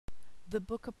The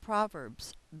book of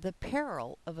Proverbs, the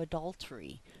peril of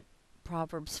adultery.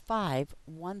 Proverbs 5,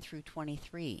 1 through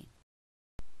 23.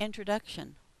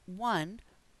 Introduction. 1.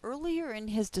 Earlier in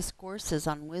his discourses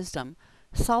on wisdom,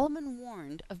 Solomon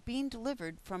warned of being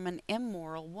delivered from an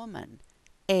immoral woman.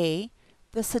 A.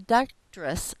 The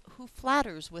seductress who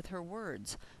flatters with her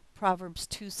words. Proverbs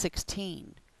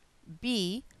 2:16.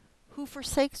 B. Who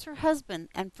forsakes her husband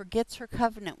and forgets her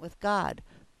covenant with God.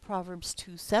 Proverbs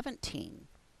 2:17.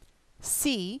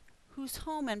 C. Whose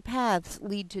home and paths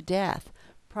lead to death.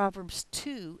 Proverbs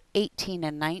 2:18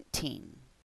 and 19.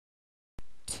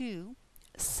 2.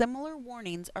 Similar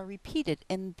warnings are repeated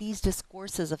in these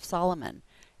discourses of Solomon.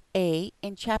 A.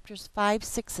 In chapters 5,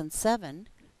 6, and 7.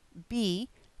 B.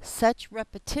 Such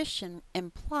repetition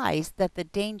implies that the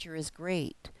danger is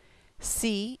great.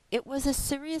 C. It was a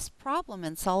serious problem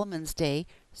in Solomon's day,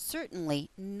 certainly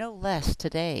no less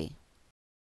today.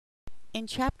 In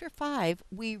chapter 5,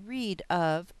 we read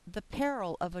of the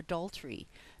peril of adultery,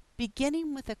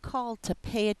 beginning with a call to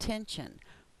pay attention.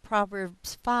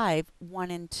 Proverbs 5,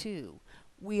 1 and 2.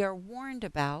 We are warned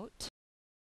about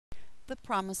the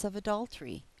promise of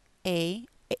adultery. A.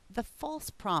 The false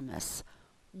promise.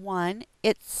 1.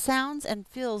 It sounds and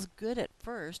feels good at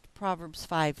first. Proverbs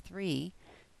 5, 3.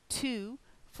 2.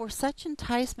 For such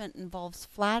enticement involves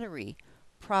flattery.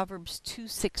 Proverbs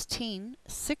 2:16,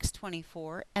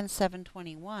 6:24, and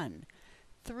 7:21.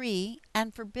 3.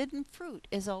 And forbidden fruit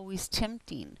is always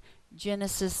tempting.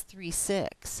 Genesis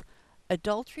 3:6.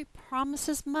 Adultery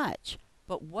promises much,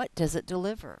 but what does it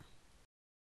deliver?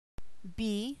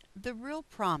 B. The real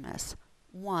promise.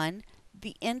 1.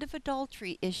 The end of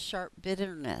adultery is sharp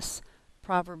bitterness.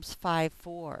 Proverbs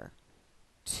 5:4.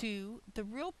 2. The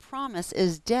real promise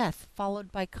is death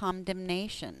followed by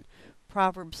condemnation.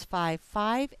 Proverbs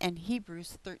 5:5 and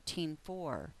Hebrews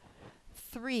 13:4.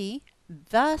 3.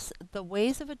 Thus the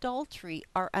ways of adultery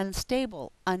are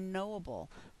unstable,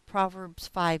 unknowable. Proverbs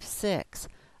 5:6.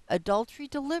 Adultery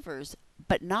delivers,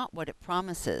 but not what it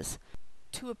promises.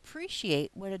 To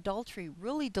appreciate what adultery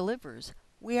really delivers,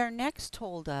 we are next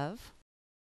told of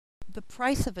the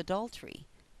price of adultery.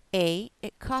 A.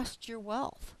 It costs your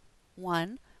wealth.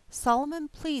 1. Solomon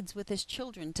pleads with his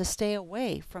children to stay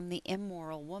away from the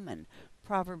immoral woman.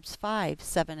 Proverbs 5,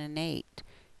 7, and 8.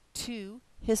 2.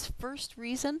 His first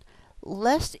reason,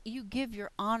 lest you give your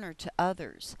honor to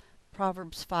others.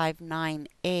 Proverbs 5,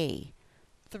 9a.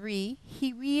 3.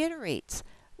 He reiterates,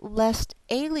 lest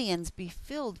aliens be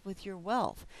filled with your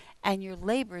wealth, and your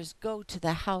labors go to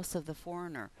the house of the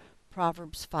foreigner.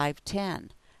 Proverbs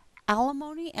 5:10.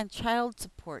 Alimony and child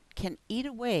support can eat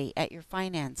away at your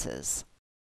finances.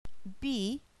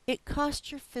 B. It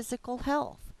costs your physical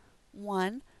health.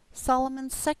 1.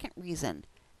 Solomon's second reason,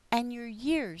 and your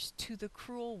years to the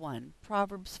cruel one.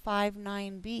 Proverbs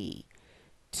 5:9b.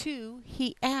 2.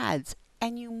 He adds,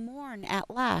 and you mourn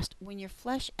at last when your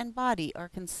flesh and body are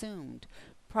consumed.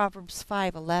 Proverbs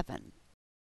 5:11.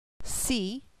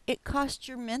 C. It costs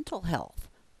your mental health.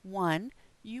 1.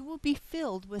 You will be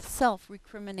filled with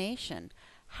self-recrimination.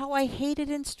 How I hated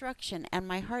instruction, and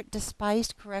my heart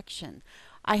despised correction.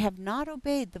 I have not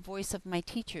obeyed the voice of my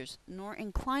teachers, nor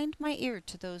inclined my ear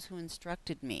to those who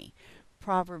instructed me.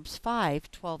 Proverbs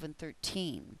 5, 12 and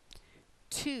 13.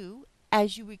 2.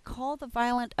 As you recall the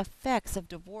violent effects of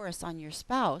divorce on your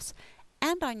spouse,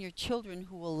 and on your children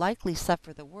who will likely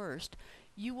suffer the worst,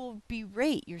 you will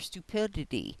berate your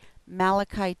stupidity.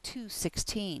 Malachi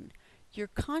 2:16. Your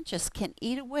conscience can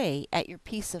eat away at your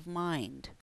peace of mind.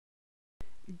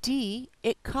 D.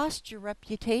 It costs your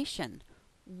reputation.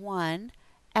 1.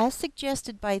 As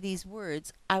suggested by these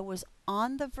words, I was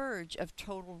on the verge of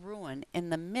total ruin in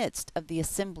the midst of the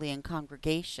assembly and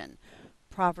congregation.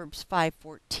 Proverbs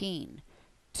 5:14.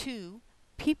 2.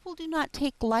 People do not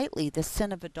take lightly the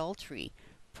sin of adultery.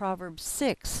 Proverbs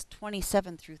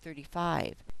 6:27 through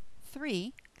 35.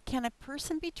 3. Can a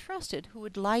person be trusted who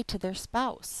would lie to their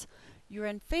spouse? Your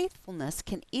unfaithfulness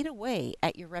can eat away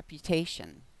at your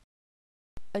reputation.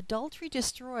 Adultery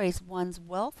destroys one's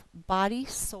wealth, body,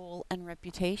 soul, and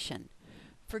reputation.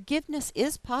 Forgiveness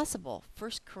is possible,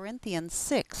 1 Corinthians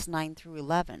 6, 9 through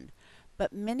 11,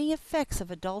 but many effects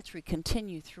of adultery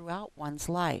continue throughout one's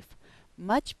life.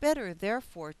 Much better,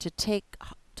 therefore, to take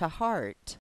to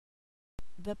heart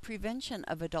the prevention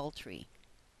of adultery.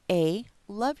 A.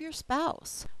 Love your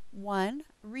spouse. 1.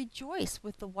 Rejoice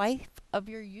with the wife of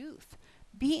your youth.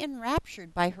 Be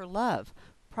enraptured by her love.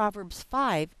 Proverbs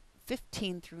 5,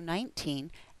 15 through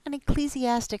 19, and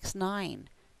Ecclesiastes 9.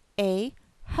 A.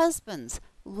 Husbands,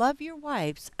 love your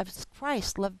wives as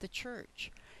Christ loved the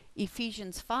church.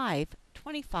 Ephesians 5,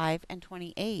 25 and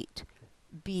 28.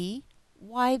 B.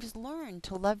 Wives, learn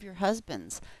to love your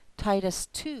husbands. Titus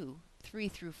 2, 3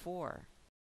 through 4.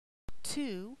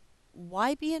 2.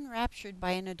 Why be enraptured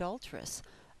by an adulteress,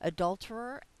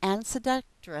 adulterer and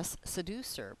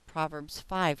seducer, Proverbs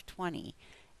 5:20.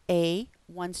 A.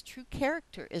 One's true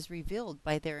character is revealed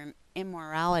by their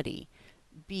immorality.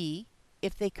 B.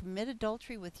 If they commit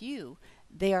adultery with you,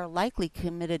 they are likely to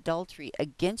commit adultery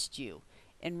against you.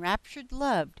 Enraptured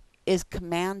love is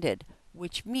commanded,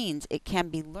 which means it can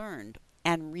be learned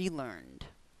and relearned.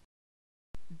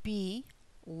 B.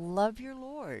 Love your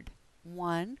Lord.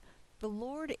 1. The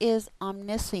Lord is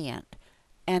omniscient,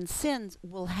 and sins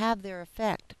will have their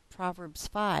effect. Proverbs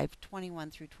 5:21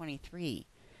 through 23.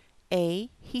 A.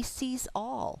 He sees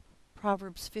all.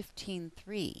 Proverbs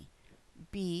 15:3.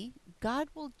 B. God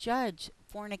will judge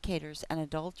fornicators and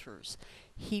adulterers.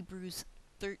 Hebrews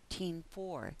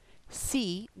 13:4.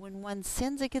 C. When one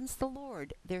sins against the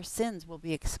Lord, their sins will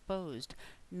be exposed.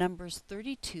 Numbers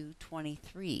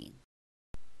 32:23.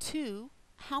 2.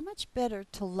 How much better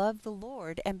to love the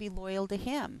Lord and be loyal to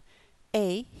Him?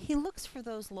 A. He looks for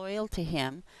those loyal to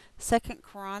Him. 2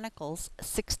 Chronicles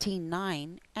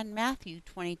 16:9 and Matthew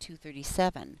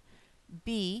 22:37.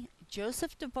 B.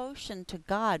 Joseph's devotion to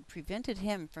God prevented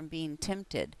him from being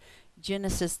tempted.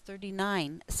 Genesis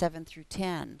 39:7 through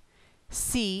 10.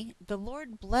 C. The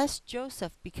Lord blessed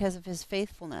Joseph because of his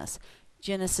faithfulness.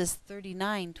 Genesis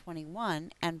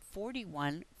 39:21 and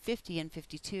 41:50 and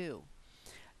 52.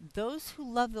 Those who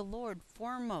love the Lord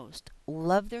foremost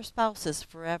love their spouses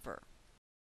forever.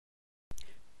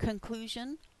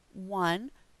 Conclusion. 1.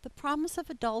 The promise of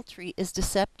adultery is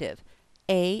deceptive.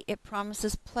 A. It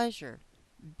promises pleasure.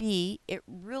 B. It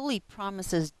really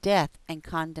promises death and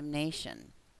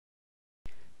condemnation.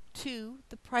 2.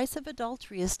 The price of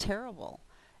adultery is terrible.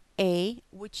 A.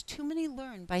 Which too many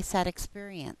learn by sad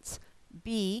experience.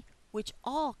 B. Which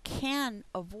all can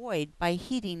avoid by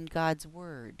heeding God's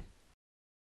word.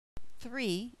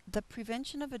 3. The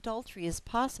prevention of adultery is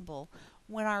possible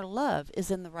when our love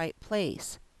is in the right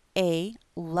place. A.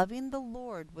 Loving the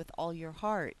Lord with all your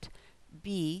heart.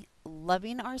 B.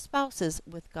 Loving our spouses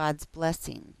with God's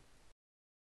blessing.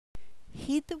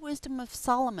 Heed the wisdom of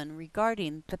Solomon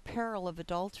regarding the peril of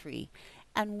adultery,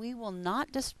 and we will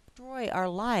not destroy our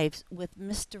lives with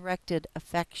misdirected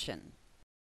affection.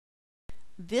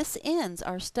 This ends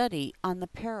our study on the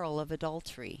peril of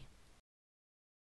adultery.